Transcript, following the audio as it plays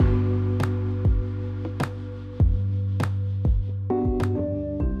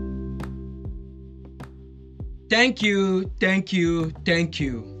Thank you.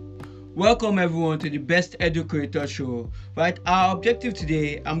 Welcome everyone to the Best Educator Show. Right, our objective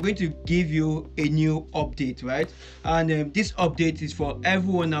today, I'm going to give you a new update, right? And this update is for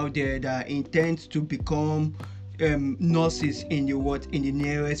everyone out there that intends to become nurses in the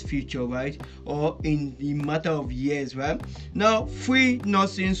nearest future, right? Or in the matter of years, right? Now, free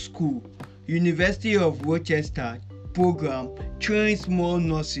nursing school, University of Rochester program trains more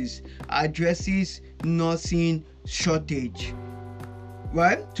nurses, addresses nursing shortage,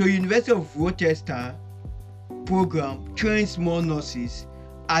 right? So University of Rochester program trains more nurses,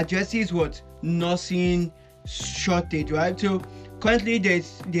 addresses nursing shortage, right? So currently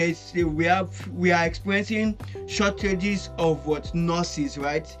we are experiencing shortages of nurses,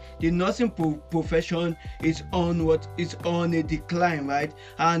 right? The nursing profession is on a decline, right?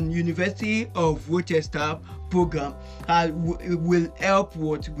 And University of Rochester program will help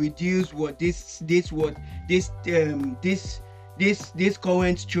reduce this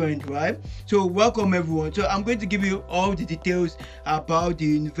current trend, right? So welcome everyone. So I'm going to give you all the details about the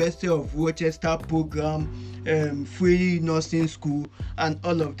University of Rochester program, free nursing school and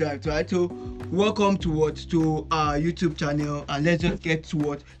all of that, right? So welcome to our YouTube channel, and let's just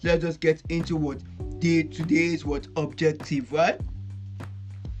get into today's objective, right?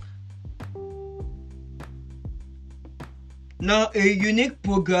 Now, a unique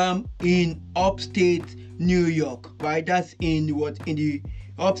program in upstate New York, right? That's in the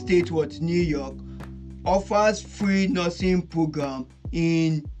upstate New York, offers free nursing program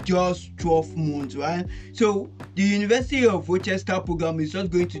in just 12 months, right? So the University of Rochester program is just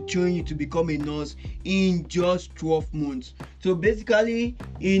going to train you to become a nurse in just 12 months. So basically,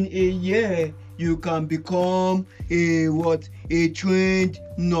 in a year, you can become a trained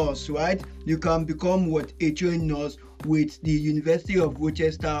nurse, right? You can become a trained nurse with the University of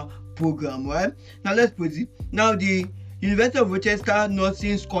Rochester program, right? Now let's proceed. Now, the University of Rochester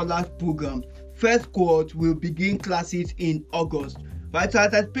Nursing Scholars Program first cohort will begin classes in August, right? So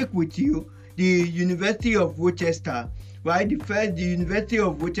as I speak with you, the University of Rochester, right, the University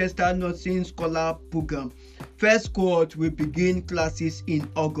of Rochester Nursing Scholar Program first cohort will begin classes in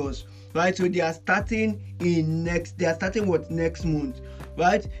August, right? So they are starting next month,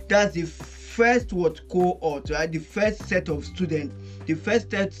 right? That's the first cohort, right? The first set of students, the first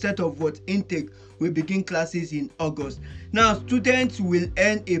set of intake will begin classes in August. Now, students will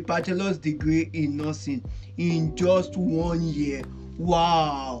earn a bachelor's degree in nursing in just 1 year.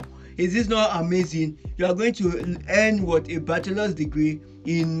 Wow, is this not amazing? You are going to earn a bachelor's degree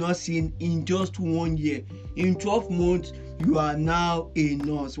in nursing in just 1 year. In 12 months, you are now a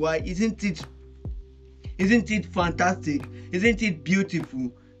nurse. Why? Isn't it fantastic? Isn't it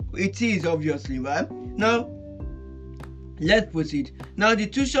beautiful? It is, obviously, right? Now let's proceed. Now, the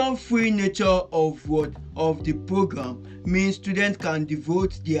tuition free nature of the program means students can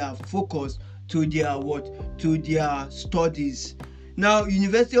devote their focus to their studies. Now,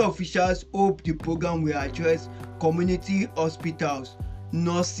 university officials hope the program will address community hospitals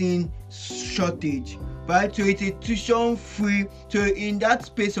nursing shortage, right? So it's a tuition free. So in that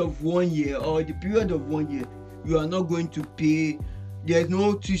space of 1 year, or the period of 1 year, you are not going to pay. There's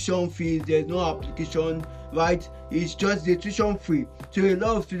no tuition fees, there's no application, right? It's just the tuition free. So a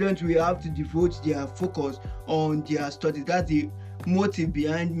lot of students will have to devote their focus on their studies. That's the motive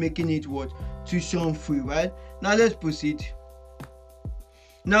behind making it tuition free, right? Now let's proceed.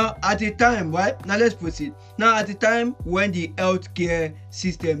 Now at a time when the healthcare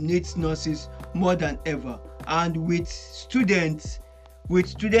system needs nurses more than ever, and with student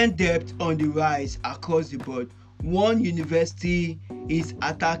debt on the rise across the board, one university is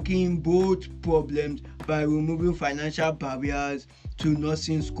attacking both problems by removing financial barriers to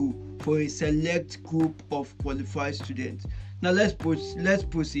nursing school for a select group of qualified students. Now let's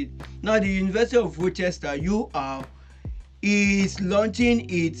proceed. Now, the University of Rochester (UR) is launching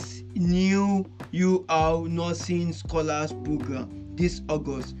its new UR Nursing Scholars Program this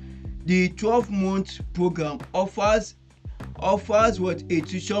August. The 12-month program offers a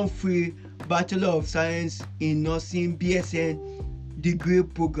tuition-free Bachelor of Science in Nursing (BSN) degree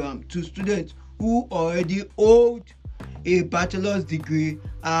program to students who already hold a bachelor's degree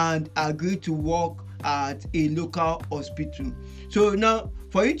and agree to work at a local hospital. So now,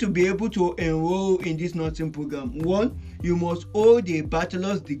 for you to be able to enroll in this nursing program, one, you must hold a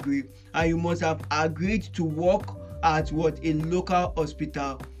bachelor's degree and you must have agreed to work at a local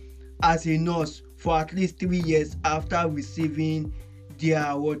hospital as a nurse for at least 3 years after receiving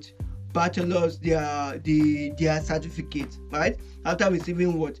their bachelor's, their certificate, right? After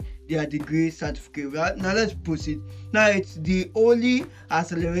receiving their degree certificate, right? Now let's proceed. Now, it's the only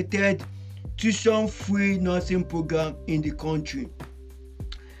accelerated tuition-free nursing program in the country.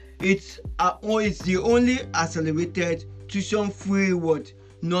 It's the only accelerated tuition-free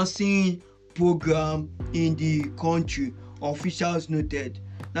nursing program in the country, officials noted.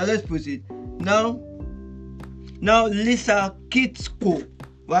 Now let's proceed. Now Lisa Kitsko,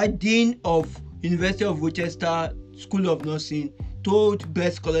 right, Dean of University of Rochester School of Nursing, told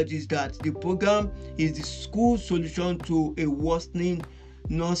Best Colleges that the program is the school solution to a worsening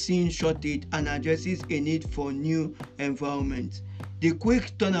nursing shortage and addresses a need for new environment. The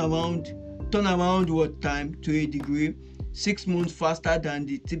quick turnaround time to a degree, 6 months faster than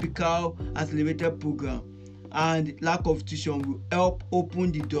the typical accelerated program, and lack of tuition will help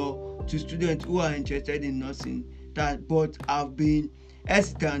open the door to students who are interested in nursing but have been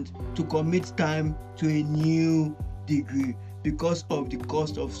hesitant to commit time to a new degree because of the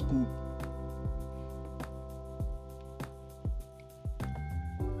cost of school.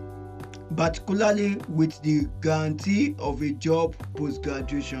 Particularly with the guarantee of a job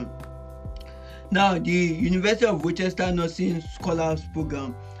post-graduation. Now, the University of Rochester Nursing Scholars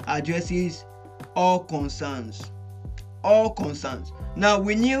Program addresses all concerns. Now,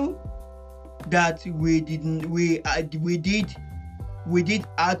 we knew that we did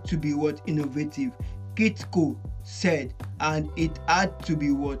have to be innovative, Kitco said, and it had to be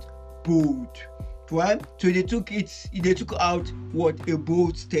bold, right? So they took out a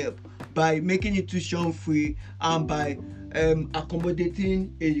bold step by making it tuition free and by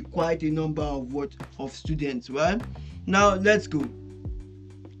accommodating quite a number of students, right? Now let's go.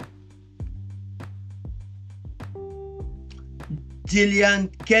 Jillian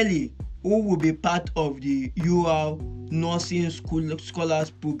Kelly, who will be part of the UR Nursing Scholars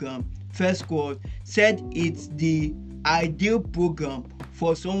Program first cohort, said it's the ideal program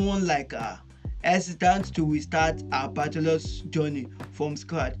for someone like her, hesitant to restart her bachelor's journey from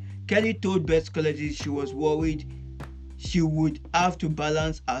scratch. Kelly told Best Colleges she was worried she would have to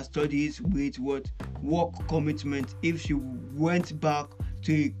balance her studies with work commitment if she went back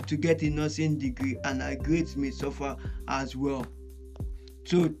to get a nursing degree, and her grades may suffer as well.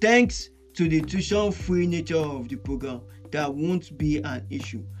 So thanks to the tuition-free nature of the program, that won't be an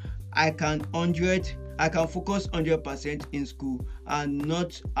issue. I can focus 100% in school and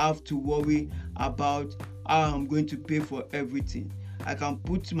not have to worry about how I'm going to pay for everything. I can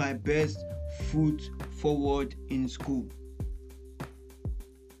put my best foot forward in school.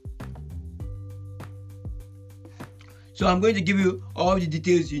 So I'm going to give you all the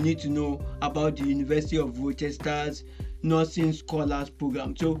details you need to know about the University of Rochester's Nursing Scholars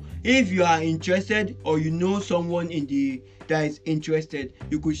Program. So if you are interested, or you know someone that is interested,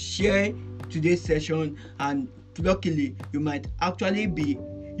 you could share today's session, and luckily you might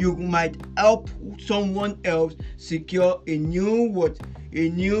help someone else secure a new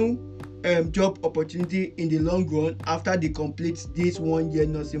job opportunity in the long run after they complete this 1-year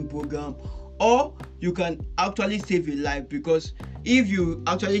nursing program. Or you can actually save a life, because if you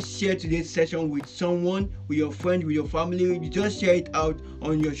actually share today's session with someone, with your friend, with your family, you just share it out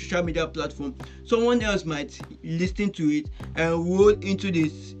on your social media platform, someone else might listen to it and roll into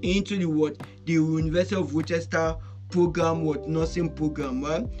the University of Rochester program, nursing program,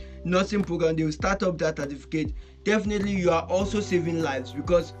 right? Nursing program, they will start up that certificate. Definitely you are also saving lives,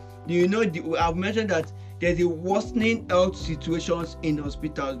 because I've mentioned that there's a worsening health situations in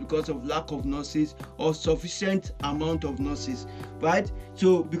hospitals because of lack of nurses or sufficient amount of nurses, right?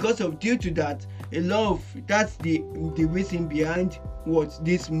 So due to that, that's the reason behind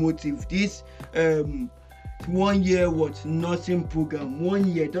this motive, this 1 year nursing program,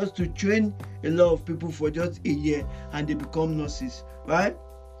 1 year, just to train a lot of people for just a year and they become nurses, right?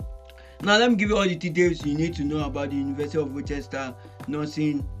 Now let me give you all the details you need to know about the University of Rochester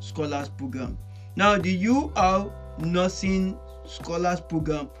Nursing Scholars Program. Now, the UR Nursing Scholars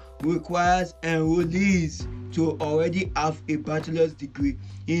Program requires enrollees to already have a bachelor's degree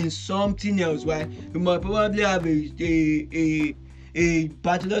in something else, right? You might probably have a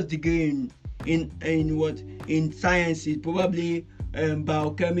bachelor's degree in sciences, probably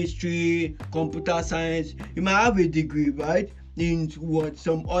biochemistry, computer science. You might have a degree, right, in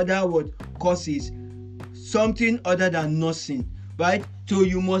some other courses, something other than nursing, right? So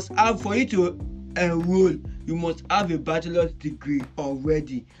you must have, for you to enroll, you must have a bachelor's degree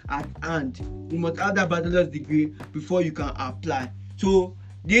already at hand. You must have that bachelor's degree before you can apply. So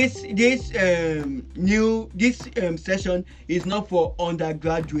this session is not for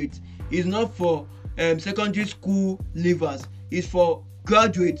undergraduates, it's not for secondary school leavers, it's for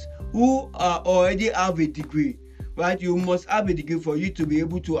graduates who already have a degree, right? You must have a degree for you to be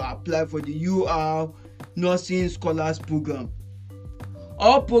able to apply for the UR Nursing Scholars Program.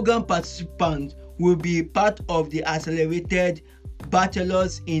 All program participants will be part of the accelerated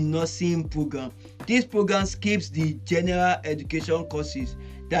Bachelor's in Nursing program. This program skips the general education courses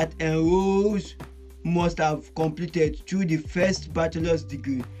that enrollees must have completed through the first bachelor's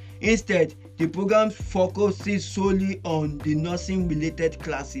degree. Instead, the program focuses solely on the nursing related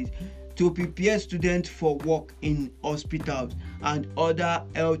classes to prepare students for work in hospitals and other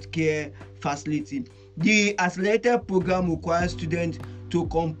healthcare facilities. The accelerated program requires students to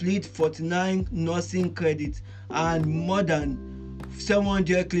complete 49 nursing credits and more than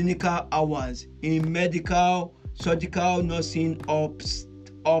 700 clinical hours in medical, surgical nursing,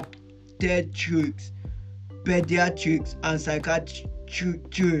 obstetrics, pediatrics and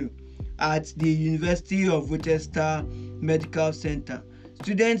psychiatry at the University of Rochester Medical Center.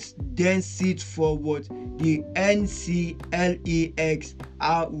 Students then sit for what the NCLEX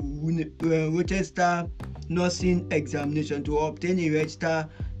Rochester Nursing Examination to obtain a registered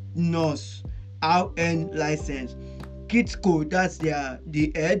nurse RN license. Kitco, that's the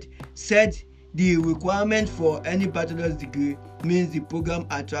head, said the requirement for any bachelor's degree means the program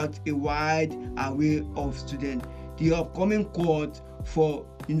attracts a wide array of students. The upcoming cohort for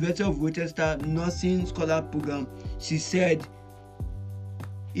University of Rochester Nursing Scholar Program, she said,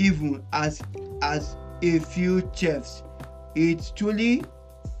 even as a few chefs, it's truly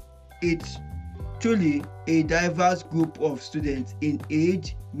a diverse group of students in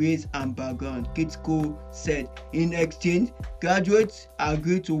age, race and background, Kitco said. In exchange, graduates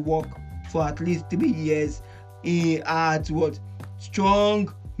agree to work for at least 3 years at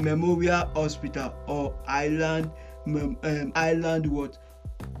Strong Memorial Hospital or Island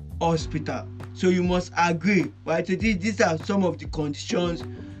Hospital. So you must agree, right? So these are some of the conditions,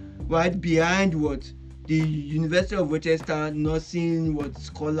 right, behind the University of Rochester Nursing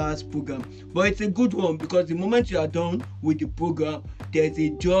Scholars Program. But it's a good one because the moment you are done with the program, there's a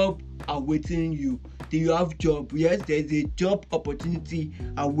job awaiting you. You have job, yes, there's a job opportunity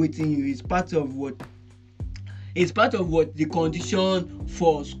awaiting you. It's part of the condition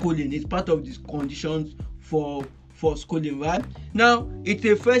for schooling. It's part of the conditions for schooling, right? Now it's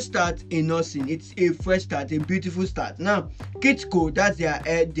a fresh start in nursing. It's a fresh start, a beautiful start. Now Kitco, that's the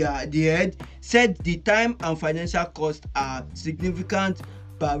head, said the time and financial costs are significant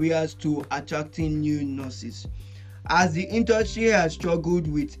barriers to attracting new nurses. As the industry has struggled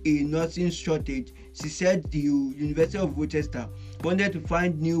with a nursing shortage, she said the University of Rochester wanted to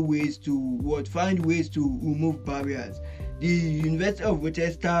find ways to remove barriers. The University of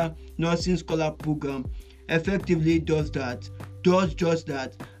Rochester Nursing Scholar Program effectively does just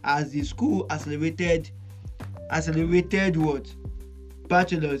that, as the school accelerated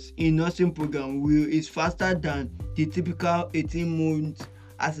bachelor's in nursing program is faster than the typical 18-month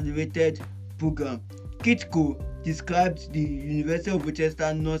accelerated program. Kitco described the University of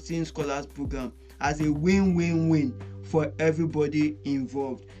Rochester Nursing Scholars Program as a win-win-win for everybody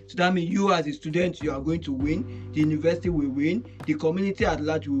involved. So that means you as a student, you are going to win, the university will win, the community at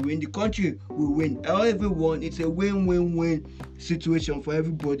large will win, the country will win, everyone. It's a win-win-win situation for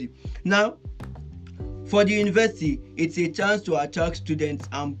everybody. Now for the university, it's a chance to attract students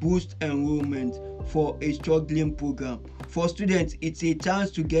and boost enrollment for a struggling program. For students, it's a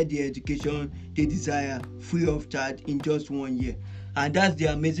chance to get the education they desire free of charge in just 1 year. And that's the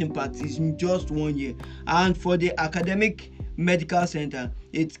amazing part, it's in just 1 year. And for the academic medical center,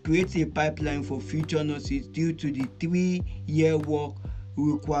 it creates a pipeline for future nurses due to the 3-year work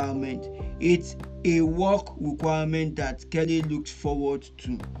requirement. It's a work requirement that Kelly looks forward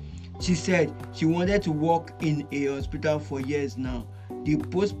to. She said she wanted to work in a hospital for years now. The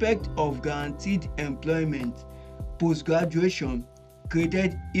prospect of guaranteed employment post-graduation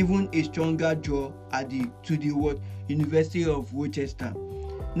created even a stronger draw to the University of Rochester.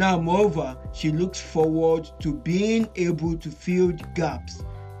 Now, moreover, she looks forward to being able to fill the gaps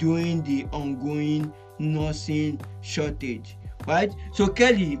during the ongoing nursing shortage. Right? So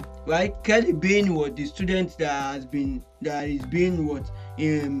Kelly being the student that is being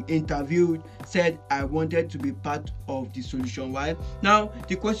interviewed, said, I wanted to be part of the solution. Right? Now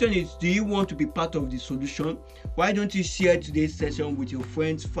the question is, do you want to be part of the solution? Why don't you share today's session with your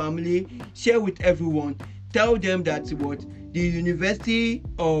friends, family, share with everyone, tell them that the University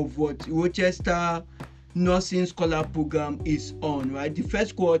of Rochester Nursing Scholar Program is on, right? The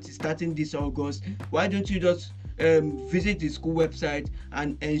first cohort is starting this August. Why don't you just visit the school website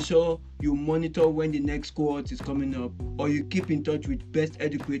and ensure you monitor when the next cohort is coming up, or you keep in touch with Best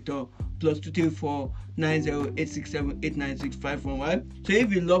Educator +234 90 867 89651, right? So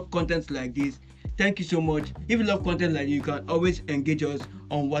if you love content like this, Thank you so much. If you love content like this, you can always engage us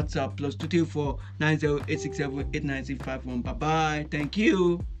on WhatsApp +234 90 867 89651. Bye bye. Thank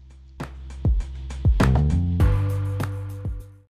you.